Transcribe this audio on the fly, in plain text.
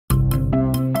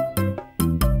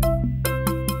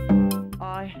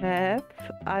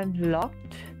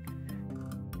unlocked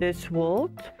this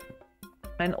world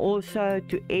and also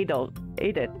to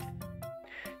edit.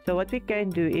 So what we can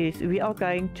do is we are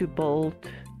going to build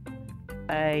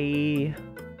a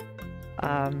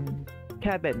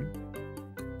cabin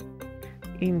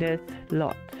in this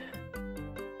lot.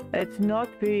 It's not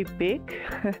very big.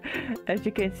 As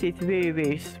you can see, it's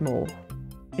very small.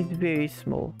 It's very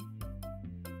small.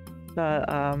 So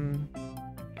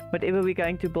whatever we're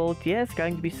going to build here is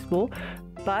going to be small,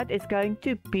 but it's going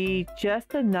to be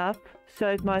just enough so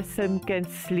that my sim can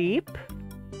sleep.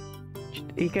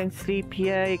 You can sleep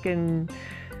here, you can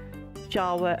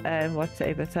shower and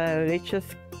whatsoever. So let's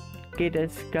just get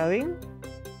us going.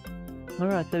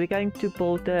 Alright, so we're going to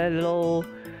build a little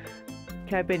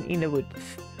cabin in the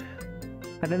woods.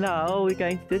 I don't know how we're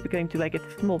going to do it. We're going to make it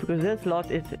small because this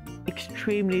lot is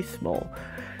extremely small.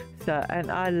 So,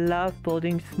 and I love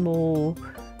building small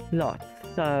lots.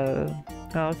 So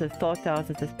houses, start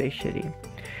houses especially.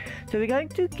 So we're going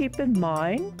to keep in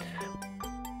mind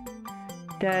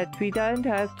that we don't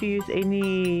have to use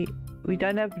any, we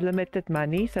don't have limited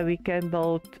money, so we can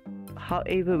build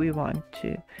however we want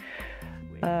to.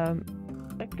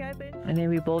 A cabin, and then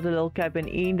we build a little cabin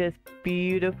in this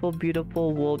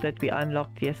beautiful world that we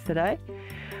unlocked yesterday.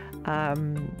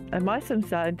 And my sims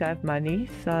don't have money,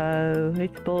 so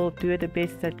let's do it the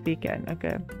best that we can.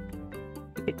 Okay,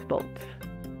 it's built.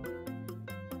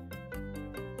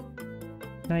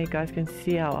 Now you guys can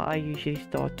see how I usually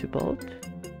start to build.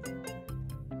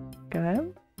 Okay,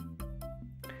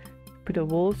 put the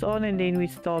walls on, and then we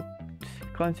start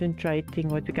concentrating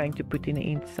what we're going to put in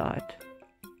the inside.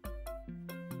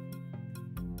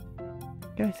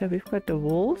 Okay, so we've got the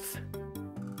walls.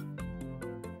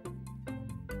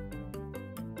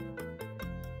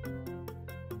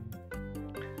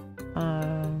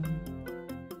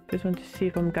 Just want to see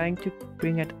if I'm going to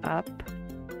bring it up.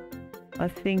 I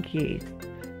think yes.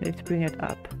 Let's bring it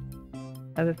up.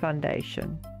 Have a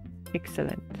foundation.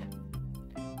 Excellent.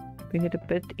 Bring it a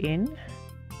bit in,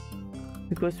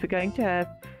 because we're going to have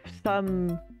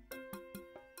some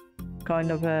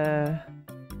kind of a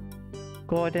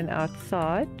garden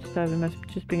outside, so we must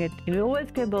just bring it in. We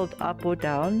always can build up or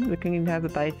down. We can even have a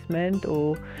basement,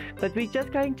 but we're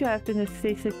just going to have the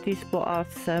necessities for our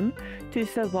sim to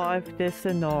survive this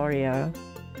scenario,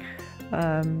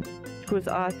 because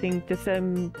I think the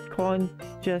sim can't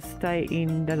just stay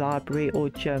in the library or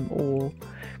gym or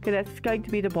okay, that's going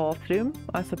to be the bathroom,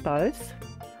 I suppose.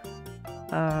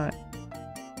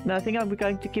 No, I think I'm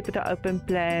going to keep it an open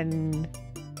plan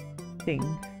thing,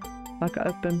 like an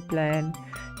open plan.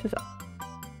 Just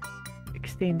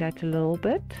extend that a little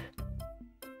bit.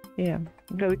 Yeah,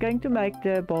 okay, we're going to make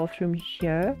the bathroom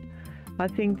here. I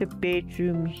think the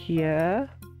bedroom here,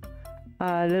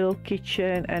 a little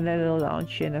kitchen and a little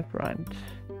lounge in the front,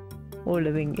 or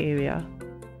living area,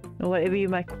 or whatever you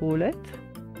might call it.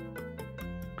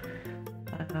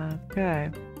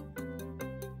 Okay,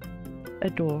 a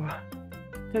door.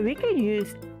 So we can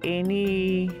use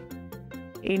any,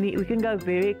 we can go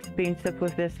very expensive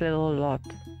with this little lot.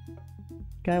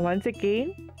 Okay, once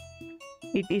again,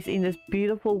 it is in this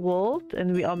beautiful world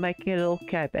and we are making a little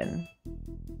cabin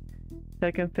so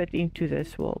it can fit into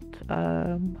this world.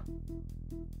 The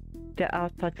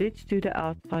outside, let's do the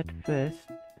outside first.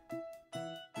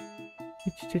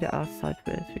 Let's do the outside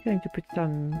first. We're going to put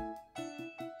some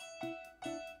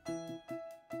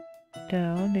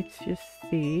down. Let's just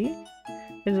see.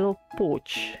 A little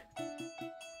porch.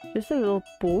 Just a little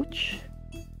porch.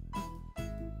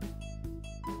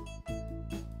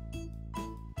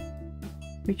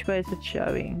 Which way is it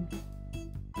showing?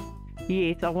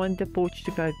 Yes, I want the porch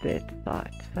to go that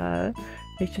side. So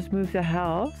let's just move the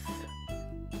house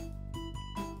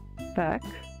back.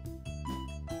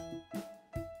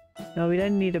 No, we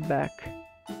don't need a back.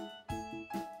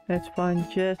 That's fine,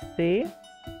 just there.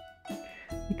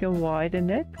 You can widen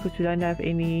it because we don't have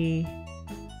any.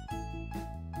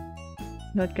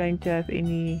 Not going to have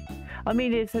any. I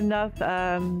mean, there's enough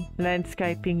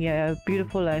landscaping here,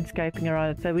 beautiful landscaping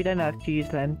around it, so we don't have to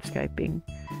use landscaping.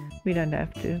 We don't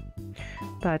have to.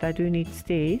 But I do need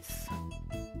stairs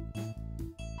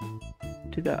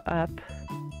to go up.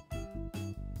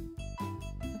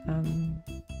 I'm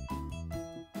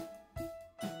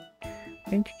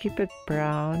going to keep it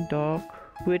brown, dark,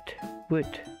 wood.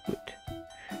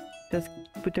 Just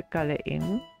put the color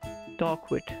in.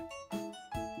 Dark wood.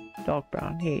 Dark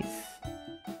brown, yes.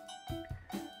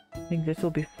 I think this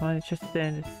will be fine. It's just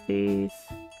the stairs.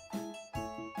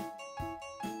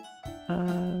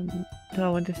 Do I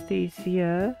want the stairs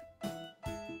here?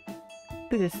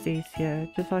 Put the stairs here,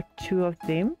 just like two of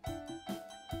them.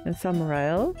 And some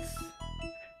rails.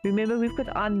 Remember, we've got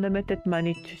unlimited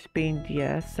money to spend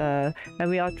here, so, and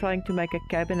we are trying to make a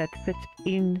cabin that fits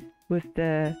in with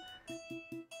the...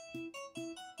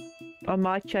 I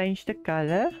might change the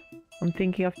color. I'm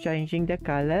thinking of changing the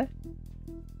color.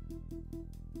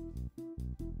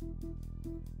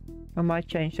 I might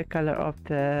change the color of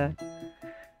the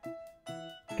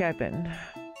cabin.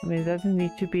 I mean, it doesn't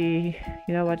need to be,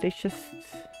 you know what, let's just...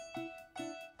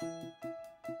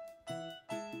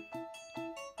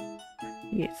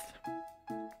 Yes.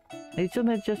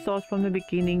 Let's just start from the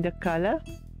beginning, the color.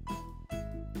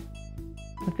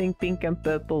 I think pink and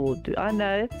purple will do. I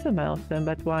know it's a milestone,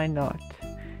 but why not?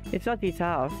 It's not his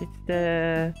house, it's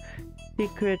the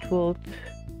secret world,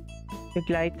 the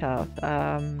Glade house.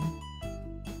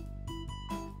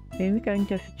 Then we're going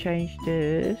to have to change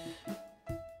this.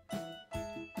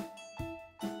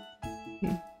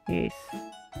 Yes.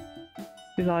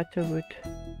 To lighter wood.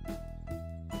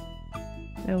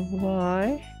 Now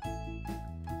why?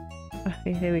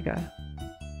 Okay, there we go.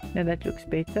 Now that looks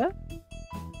better.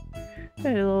 A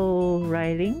little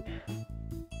railing.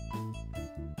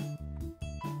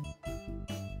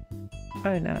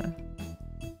 Oh no.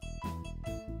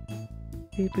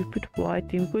 If we put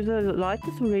white in, because the light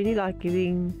is already like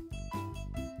giving...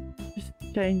 Just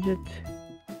change it.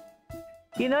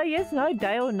 You know, yes, no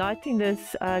day or night in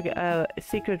this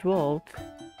secret world.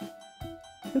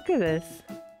 Look at this.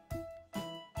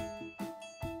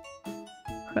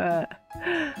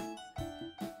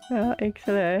 Oh,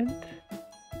 excellent.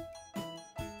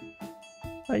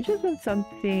 I just want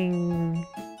something...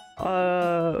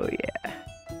 Oh, yeah.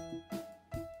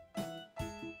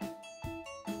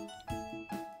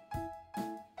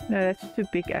 No, that's too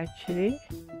big actually.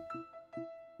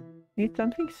 Need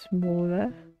something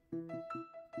smaller.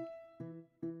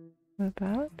 What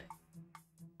about?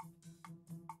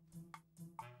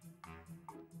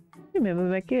 Remember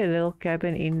making a little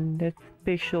cabin in that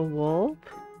special world?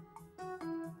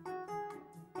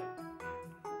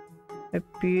 A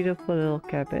beautiful little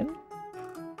cabin.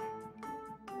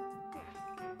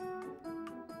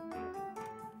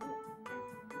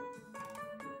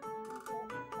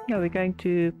 Now we're going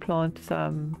to plant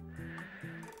some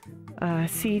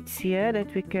seeds here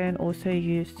that we can also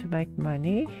use to make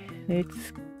money.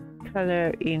 Let's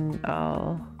color in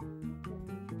our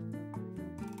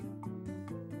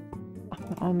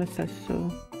almost as so.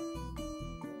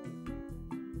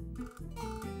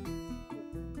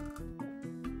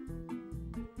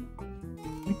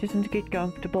 I just want to get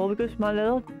comfortable because my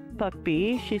little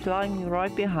puppy, she's lying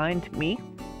right behind me.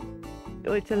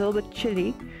 Oh, it's a little bit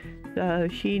chilly, so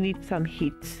she needs some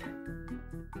heat.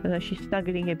 So she's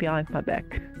snuggling here behind my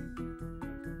back.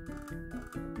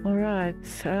 Alright,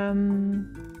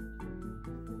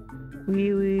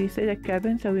 we said a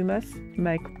cabin, so we must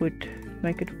make wood.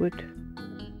 Make it wood.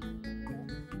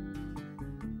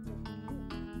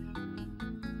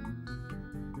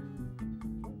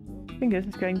 I think this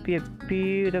is going to be a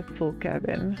beautiful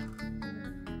cabin.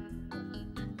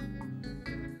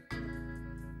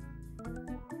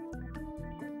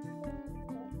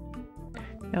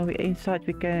 Now inside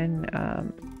we can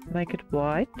make it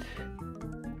white.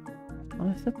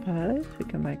 I suppose we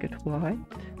can make it white.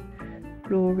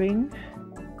 Flooring.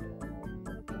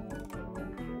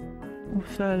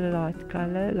 Also a light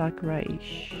color like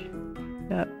grayish.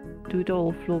 Now do the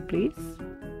whole floor please.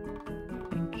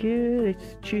 Thank you.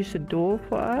 Let's choose a door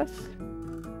for us.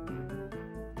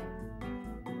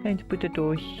 I'm going to put a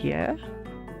door here.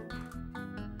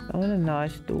 I want a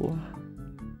nice door.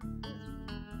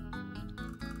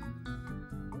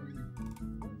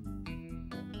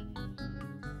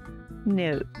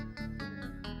 No.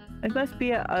 It must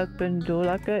be an open door,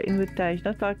 like an invitation,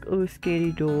 not like, oh,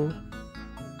 scary door.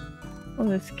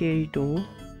 Oh, a scary door.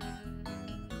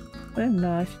 What a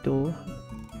nice door.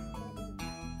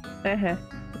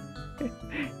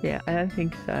 Yeah, I don't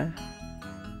think so.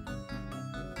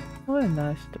 What a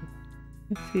nice door.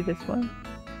 Let's see this one.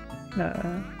 No.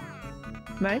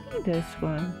 Maybe this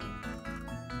one.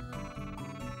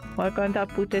 Why can't I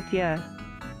put it here?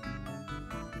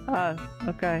 Oh,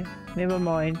 okay. Never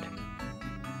mind.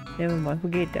 Never mind.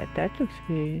 Forget that. That looks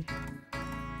weird.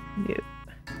 Yep.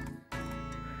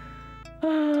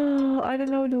 Oh, I don't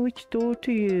know which door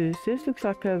to use. This looks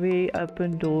like a very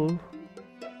open door.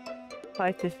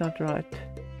 Height is not right.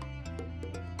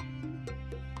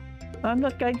 I'm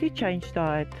not going to change the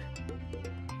height.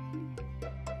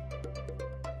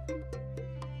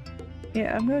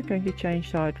 Yeah, I'm not going to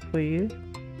change the height for you.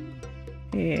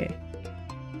 Yeah.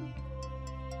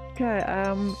 Okay,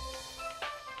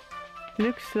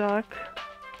 looks like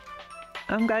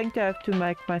I'm going to have to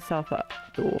make myself a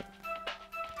door.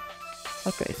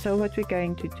 Okay, so what we're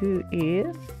going to do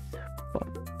is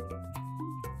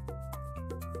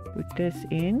put this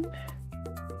in.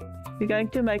 We're going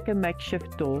to make a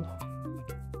makeshift door.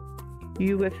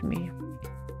 You with me?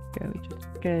 Okay, we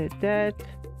just get that.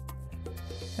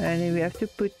 And then we have to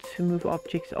move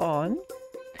objects on.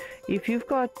 If you've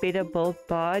got better build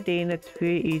bar, then it's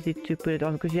very easy to put it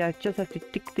on because you just have to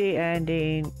tick there and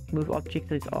then move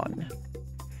objects is on.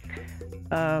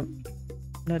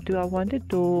 Now do I want the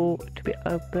door to be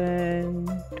open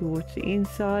towards the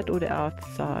inside or the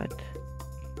outside?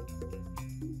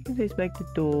 Let's make the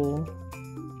door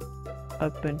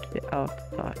open to the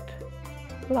outside.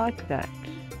 Like that.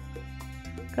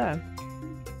 Okay.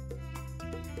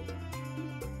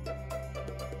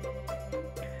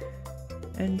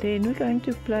 And then we're going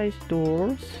to place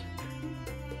doors.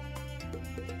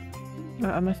 Oh,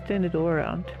 I must turn the door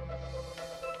around.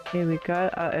 There we go.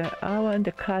 I want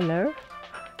the color.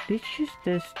 Let's use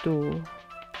this door.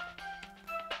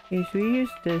 Yes, we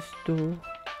use this door.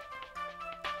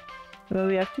 Well,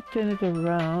 we have to turn it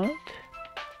around.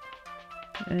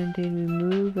 And then we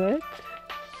move it.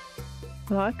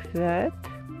 Like that.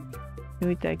 And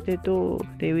we take the door.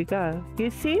 There we go. You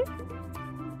see?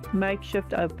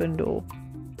 Makeshift open door.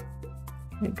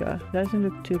 There we go. Doesn't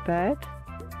look too bad.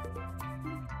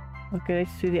 Okay,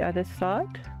 let's do the other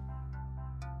side.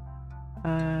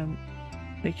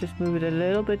 Let's just move it a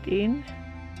little bit in.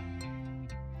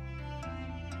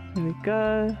 There we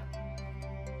go.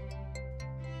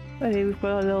 And here we've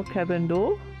got our little cabin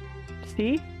door.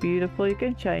 See? Beautiful. You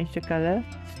can change the color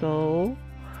still.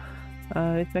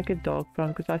 Let's make it dark brown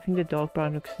because I think the dark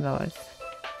brown looks nice.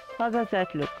 How does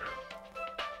that look?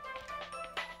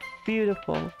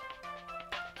 Beautiful.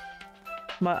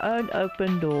 My own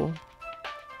open door.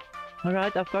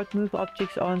 Alright, I've got move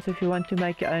objects on, so if you want to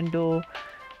make your own door,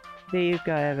 there you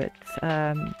go, have it.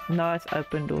 Nice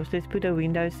open doors. Let's put the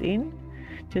windows in.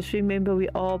 Just remember we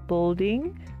are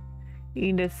building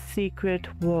in a secret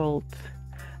world.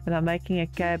 And I'm making a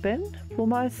cabin for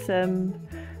my sim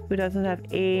who doesn't have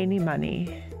any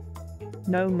money.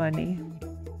 No money.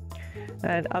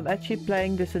 And I'm actually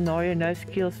playing the scenario, no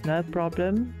skills, no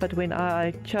problem. But when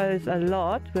I chose a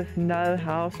lot with no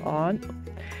house on,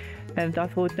 and I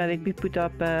thought, now let me put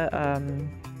up a,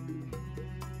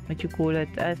 what you call it,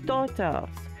 a start house.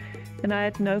 And I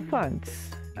had no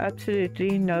funds.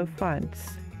 Absolutely no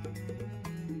funds.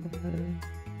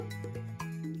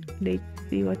 Let's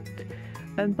see what...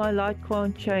 And my light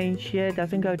can't change here. It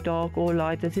doesn't go dark or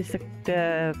light. This is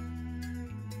the...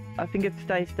 I think it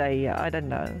stays there, yeah. I don't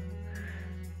know.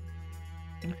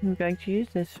 I'm going to use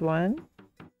this one.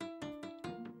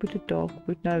 Put a dark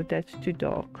wood. No, that's too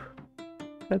dark.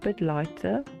 A bit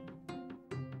lighter.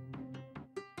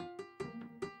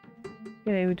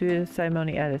 Okay, we'll do the same on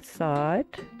the other side.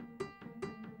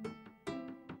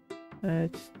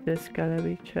 It's this color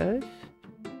we chose.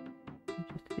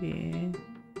 Just see.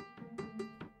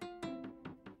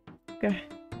 Okay,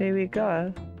 there we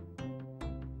go.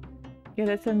 Yeah,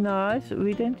 that's a nice.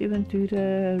 We didn't even do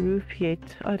the roof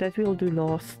yet. Oh, that we'll do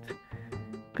last.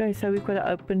 Okay, so we've got an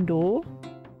open door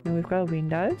and we've got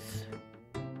windows.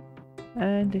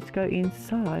 And let's go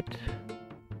inside.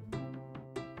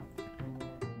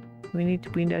 We need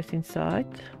windows inside.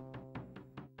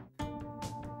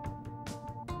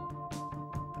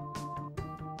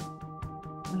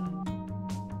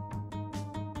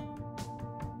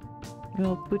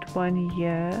 We'll put one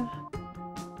here.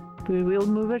 We will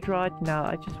move it right now.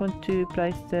 I just want to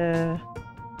place the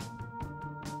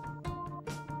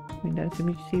windows. Let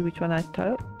me see which one I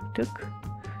took.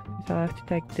 So I have to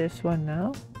take this one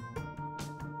now.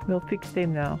 We'll fix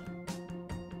them now.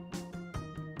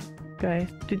 Okay,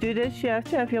 to do this you have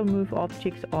to have your move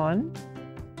objects on.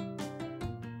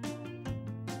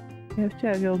 You have to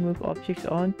have your move objects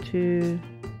on to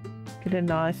get a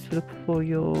nice look for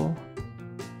your...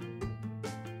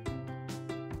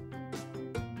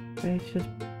 Okay, let's just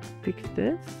fix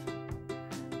this.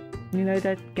 You know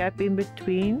that gap in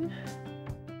between?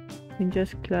 And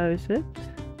just close it.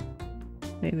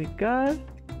 There we go.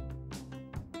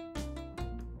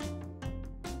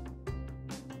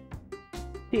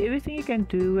 See, everything you can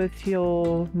do with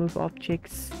your move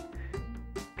objects.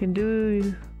 You can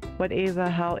do whatever,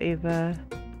 however,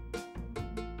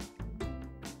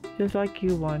 just like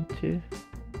you want to.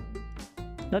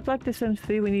 Not like the Sims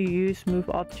 3 when you use move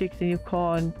objects and you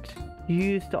can't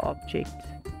use the object.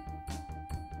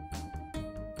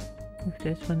 Move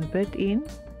this one a bit in.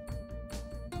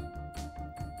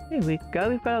 There we go,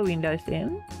 we've got our windows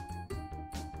in.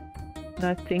 And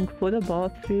I think for the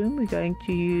bathroom we're going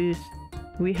to use...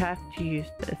 We have to use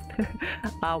this.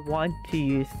 I want to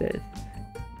use this.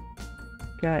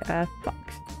 Okay, a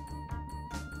fox.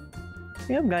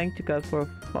 Yeah, I'm going to go for a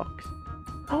fox.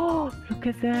 Oh, look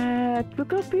at that.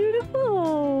 Look how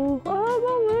beautiful.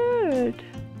 Oh my word.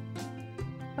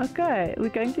 Okay, we're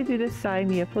going to do the same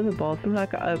here for the bathroom,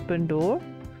 like an open door.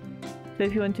 So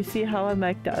if you want to see how I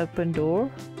make the open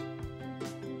door,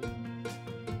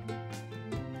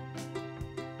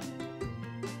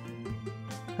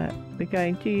 we're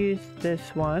going to use this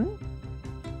one.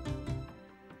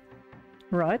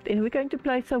 Right, and we're going to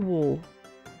place a wall.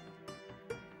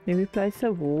 Then we place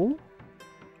a wall.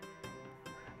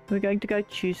 We're going to go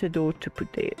choose a door to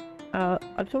put there.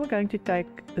 I'm still going to take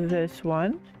this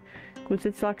one because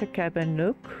it's like a cabin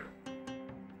look.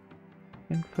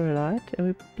 And for light, and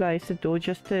we place the door,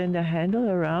 just turn the handle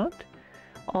around.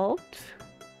 Alt.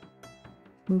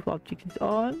 Move objects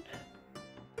on.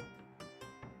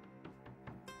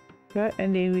 Okay,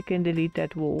 and then we can delete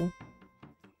that wall.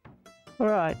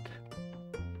 Alright.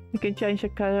 We can change the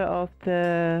color of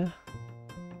the...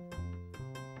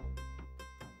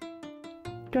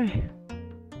 Okay.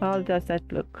 How does that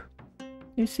look?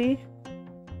 You see?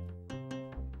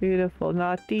 Beautiful.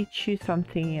 Now I'll teach you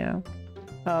something here.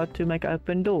 How to make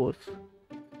open doors.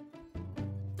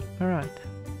 Alright.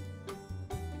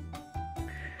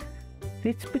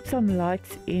 Let's put some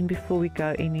lights in before we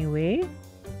go anywhere.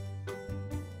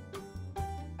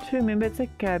 Just remember it's a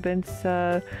cabin,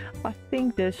 so I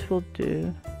think this will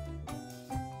do.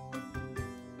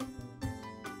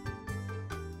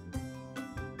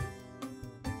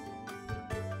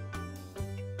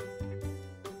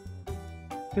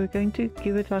 We're going to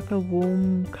give it like a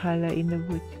warm color in the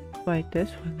wood. Wait,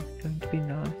 this one is going to be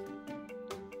nice.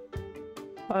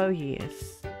 Oh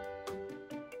yes.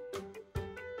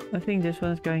 I think this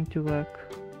one is going to work.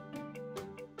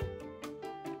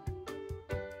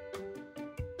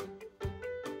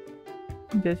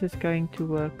 This is going to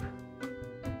work.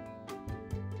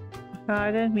 I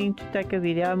don't mean to take a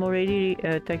video. I'm already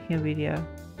taking a video.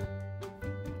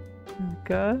 There we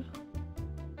go.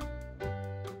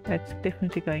 That's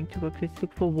definitely going to work. Let's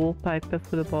look for wallpaper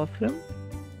for the bathroom.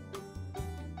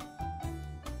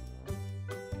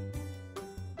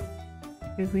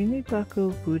 Okay, we need like a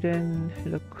wooden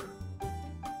look.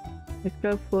 Let's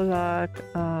go for like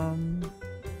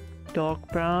dark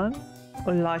brown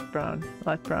or light brown.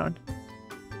 Light brown.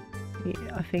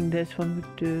 Yeah, I think this one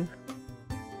would do.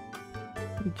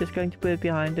 We're just going to put it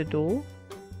behind the door.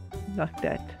 Like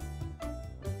that.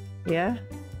 Yeah?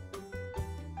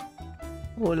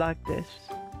 Or like this.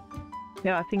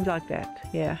 Yeah, I think like that.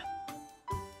 Yeah.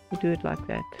 We do it like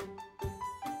that.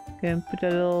 Okay, and put a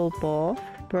little bath,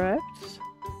 perhaps.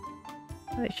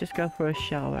 Let's just go for a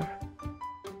shower.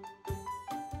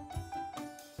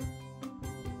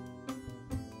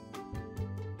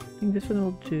 I think this one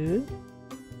will do.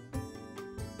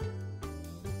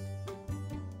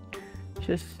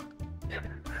 Just...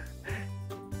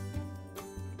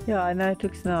 yeah, I know it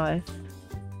looks nice.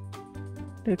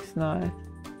 Looks nice.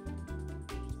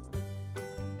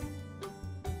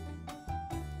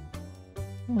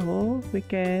 Oh, we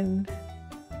can...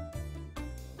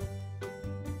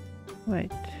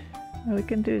 wait. No, we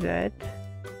can do that.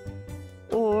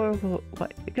 Or,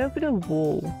 wait, we can put a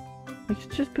wall. We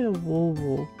should just put a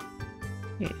wall.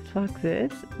 Yes, like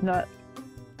this. No.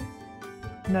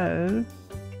 No.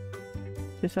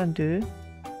 Just undo.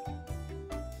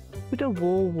 Put a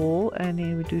wall, and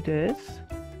then we do this.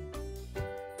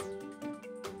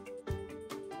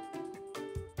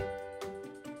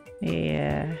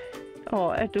 Yeah.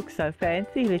 Oh, it looks so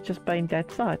fancy. Let's just paint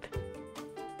that side.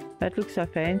 That looks so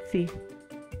fancy.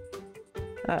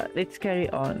 Let's carry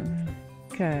on.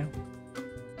 Okay.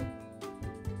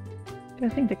 I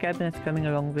think the cabinet's coming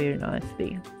along very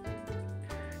nicely.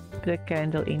 Put a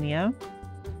candle in here.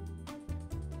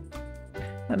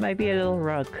 And maybe a little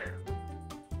rug.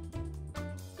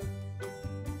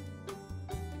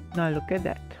 Now look at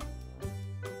that.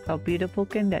 How beautiful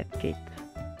can that get?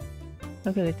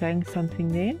 Okay, let's hang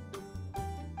something there.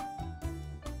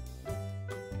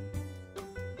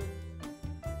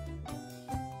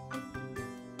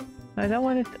 I don't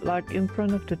want it like in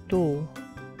front of the door.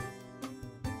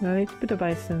 Now let's put a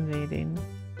basin there then.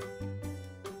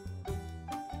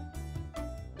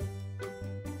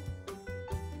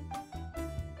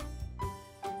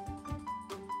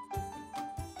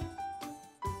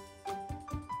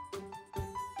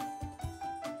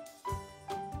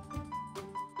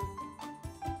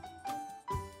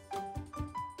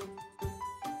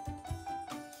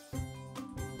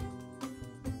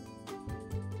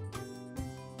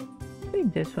 I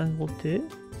think this one will do,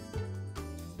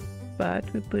 but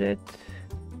we put it...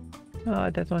 oh, I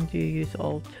don't want to use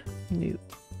alt. No.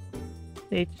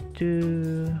 Let's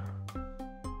do...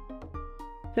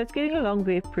 So it's getting along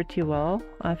very pretty well,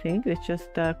 I think. Let's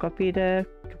just copy the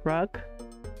rug.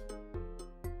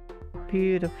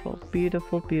 Beautiful,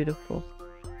 beautiful, beautiful,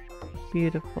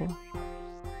 beautiful.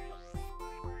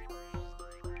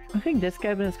 I think this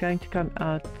cabin is going to come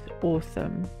out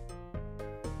awesome.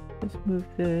 Let's move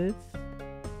this.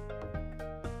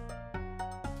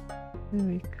 There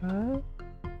we go.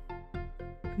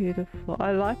 Beautiful.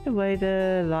 I like the way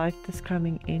the light is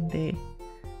coming in there.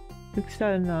 Looks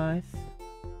so nice.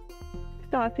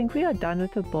 So I think we are done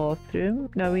with the bathroom.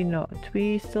 No, we're not.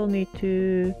 We still need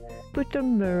to put a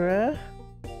mirror.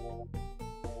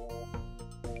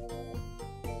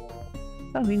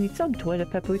 Oh, we need some toilet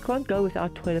paper. We can't go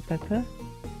without toilet paper.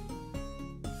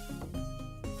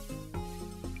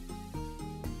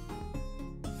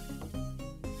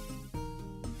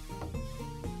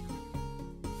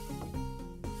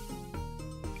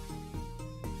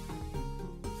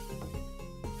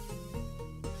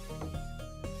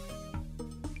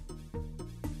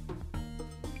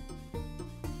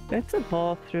 That's a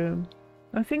bathroom.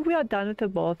 I think we are done with the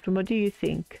bathroom. What do you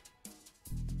think?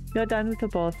 We are done with the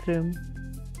bathroom.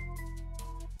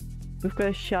 We've got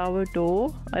a shower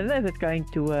door. I don't know if it's going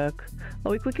to work.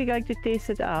 Are we quickly going to test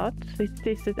it out? Let's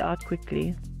test it out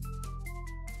quickly.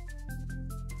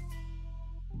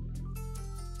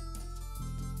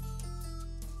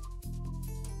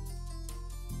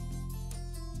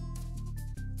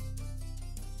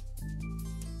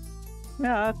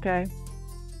 Yeah, okay.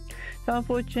 So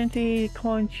unfortunately, you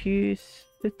can't use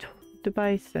the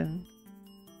basin.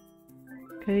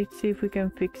 Okay, let's see if we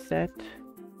can fix that.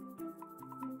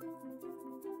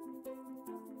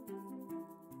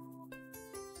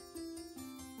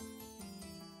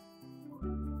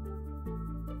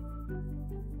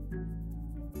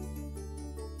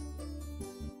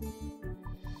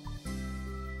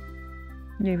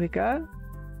 There we go.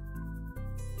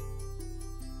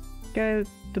 Okay,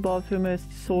 the bathroom is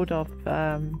sort of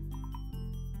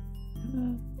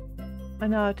I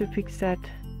know how to fix that.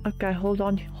 Okay, hold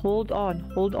on.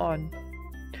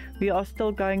 We are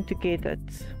still going to get it.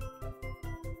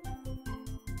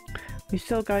 We're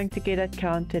still going to get that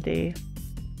counter there.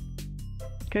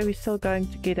 Okay, we're still going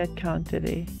to get that counter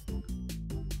there.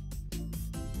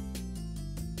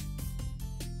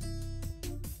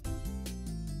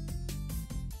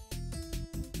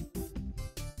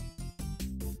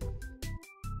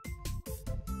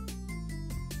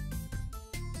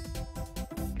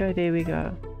 Okay, there we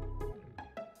go.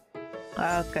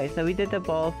 Okay, so we did the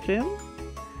bathroom.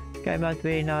 Came out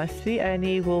very nicely and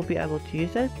he will be able to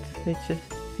use it. Let's just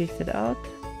test it out.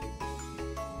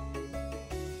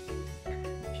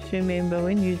 Just remember,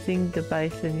 when using the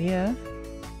basin here,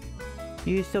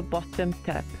 use the bottom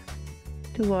tap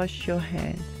to wash your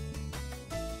hands.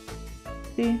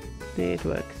 See? There it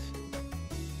works.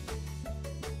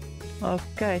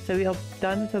 Okay, so we are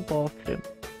done with the bathroom.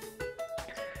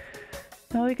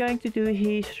 Now we're going to do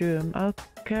his room.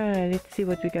 Okay, let's see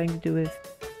what we're going to do with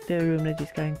the room that he's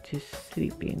going to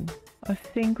sleep in. I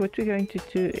think what we're going to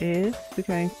do is we're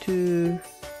going to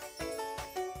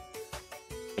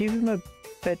give him a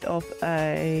bit of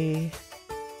a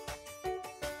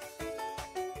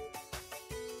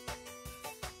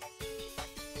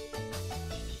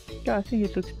yeah, I think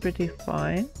it looks pretty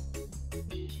fine.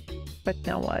 But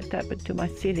now what happened to my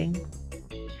ceiling?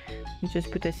 You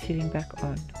just put the ceiling back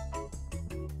on.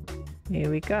 Here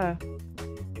we go.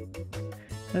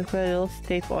 I've got a little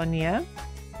step on here.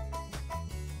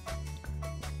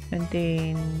 And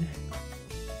then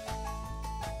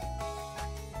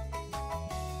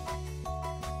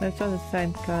it's on the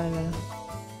same color.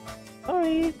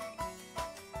 Sorry.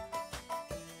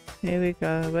 There we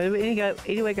go. But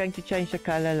anyway, going to change the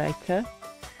color later.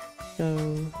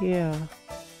 So yeah,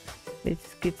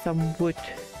 let's get some wood.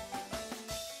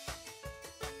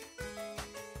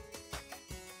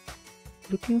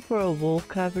 Looking for a wall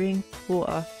covering for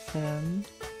us.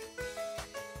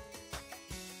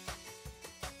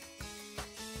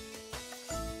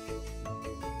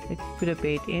 Let's put a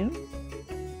bed in.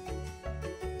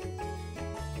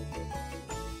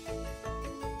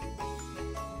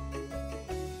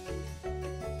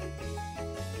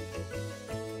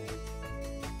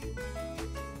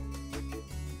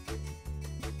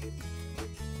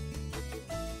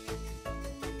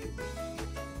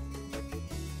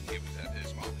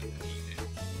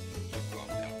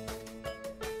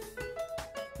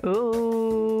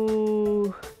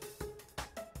 Oh,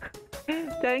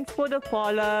 thanks for the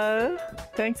follow.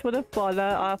 Thanks for the follow.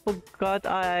 I forgot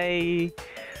I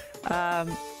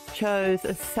chose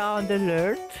a sound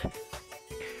alert.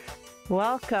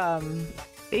 Welcome.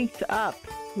 Inked up.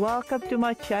 Welcome to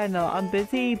my channel. I'm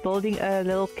busy building a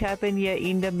little cabin here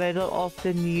in the middle of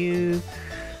the new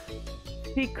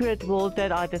secret world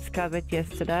that I discovered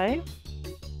yesterday.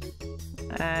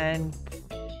 And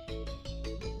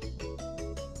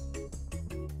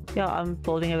yeah, I'm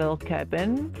building a little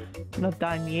cabin. Not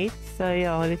done yet. So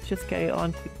yeah, let's just carry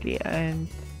on quickly and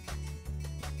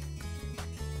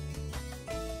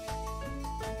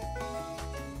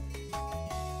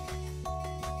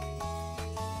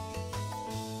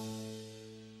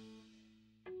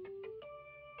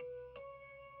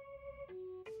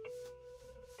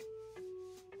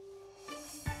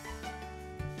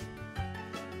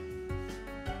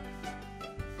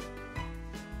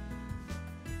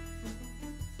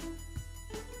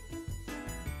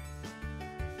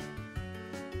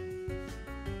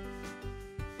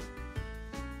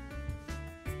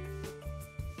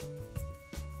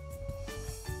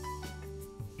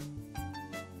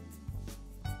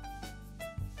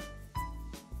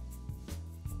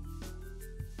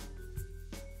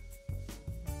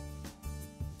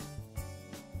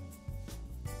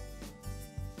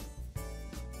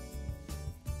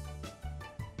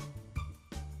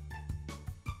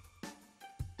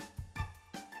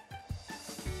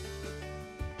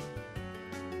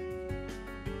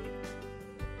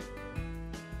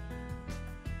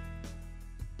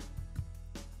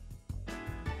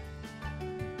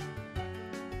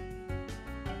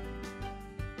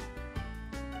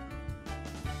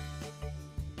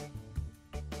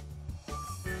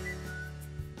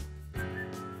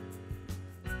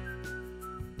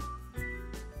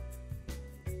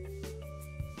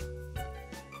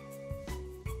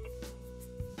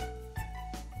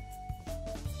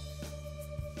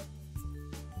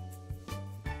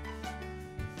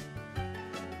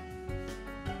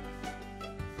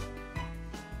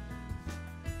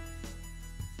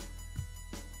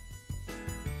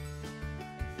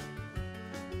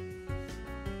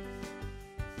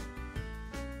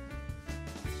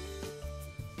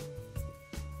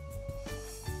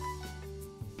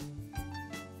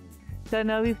so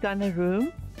now we've done a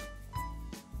room.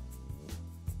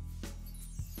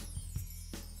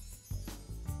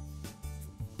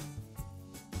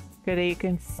 Okay, there you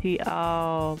can see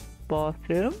our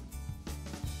bathroom.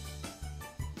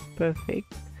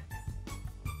 Perfect.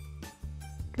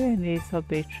 Okay, and there's our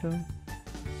bedroom.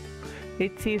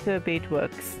 Let's see if the bed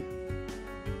works.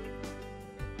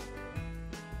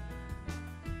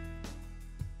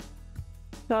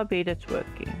 So our bed is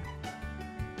working.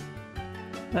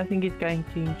 I think he's going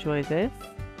to enjoy this.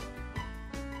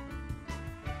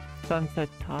 So I'm so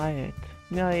tired.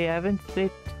 No, I haven't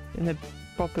slept in a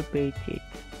proper bed yet.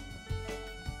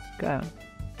 Go.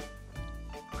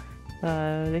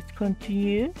 Let's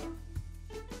continue.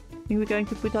 I think we're going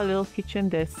to put our little kitchen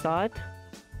this side.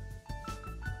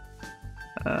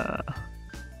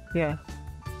 Yeah.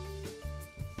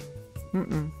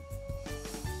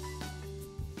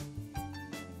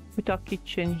 Put our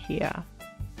kitchen here.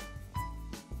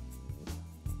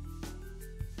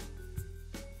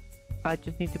 I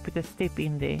just need to put a step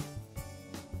in there.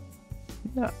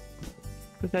 Yeah,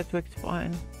 because that works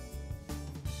fine.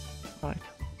 Right.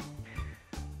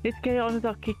 Let's carry on with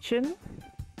our kitchen.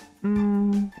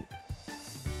 We're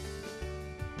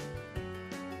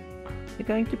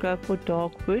going to go for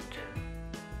dark wood.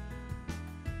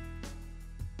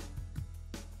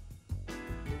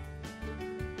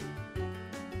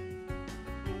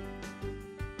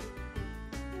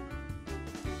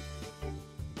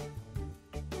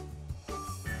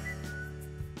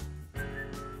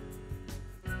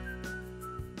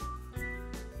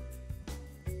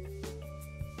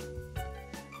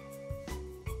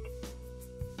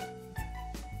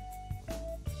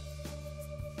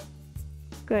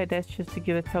 Good, that's just to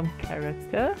give it some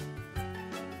character.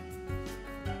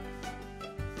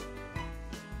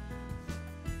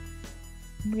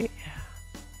 Yeah.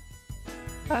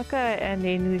 Okay, and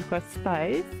then we've got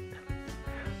space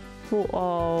for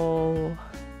our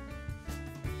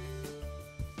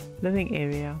living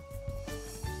area.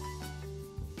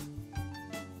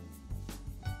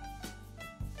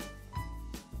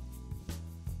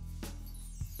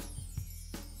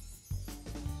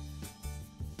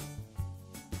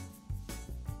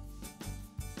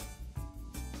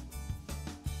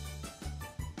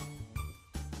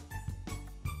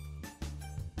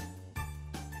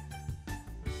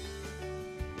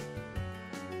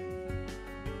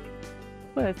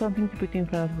 Well, something to put in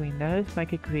front of the windows,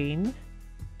 make it green.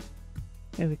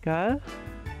 There we go.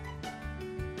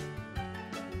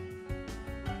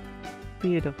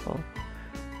 Beautiful.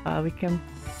 We can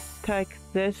take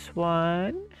this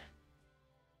one.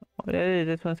 Oh,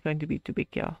 this one's going to be too big,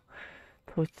 yeah.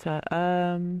 thought so.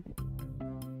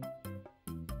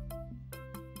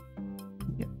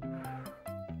 Yeah.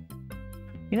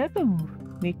 You know,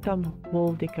 need some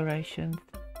wall decorations.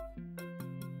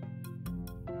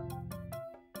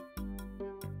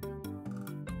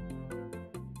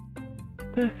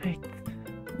 Perfect.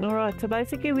 Alright, so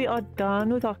basically we are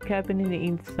done with our cabin in the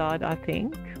inside, I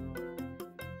think.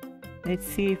 Let's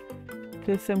see if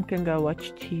Trissom can go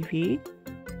watch TV.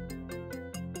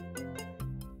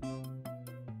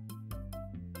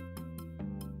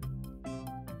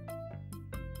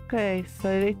 Okay, so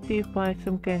let's see if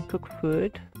Trissom can cook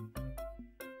food.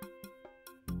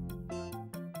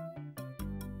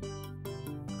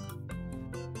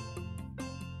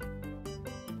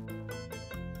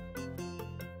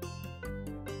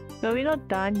 So we're not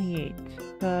done yet.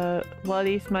 So while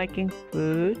he's making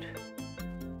food,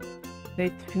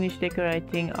 let's finish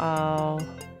decorating our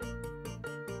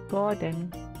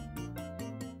garden.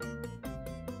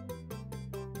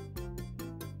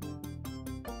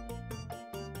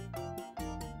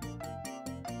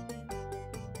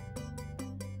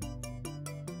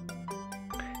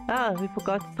 Ah, we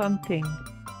forgot something.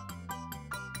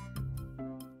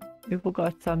 We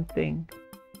forgot something.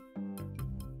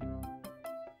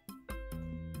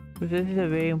 This is a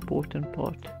very important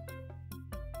part.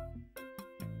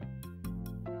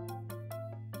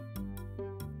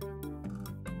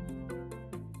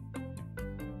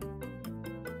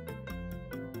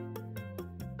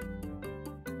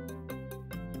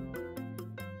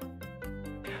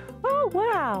 Oh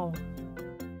wow!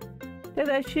 That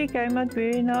actually came out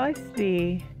very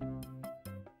nicely.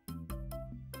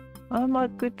 Oh my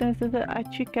goodness, that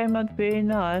actually came out very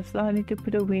nice. I need to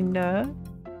put a window.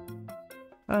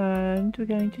 And we're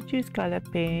going to choose color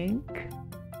pink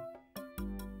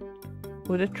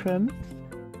for the trims.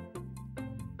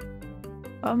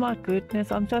 Oh my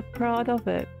goodness, I'm so proud of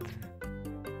it.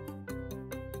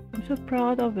 I'm so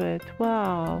proud of it.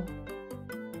 Wow.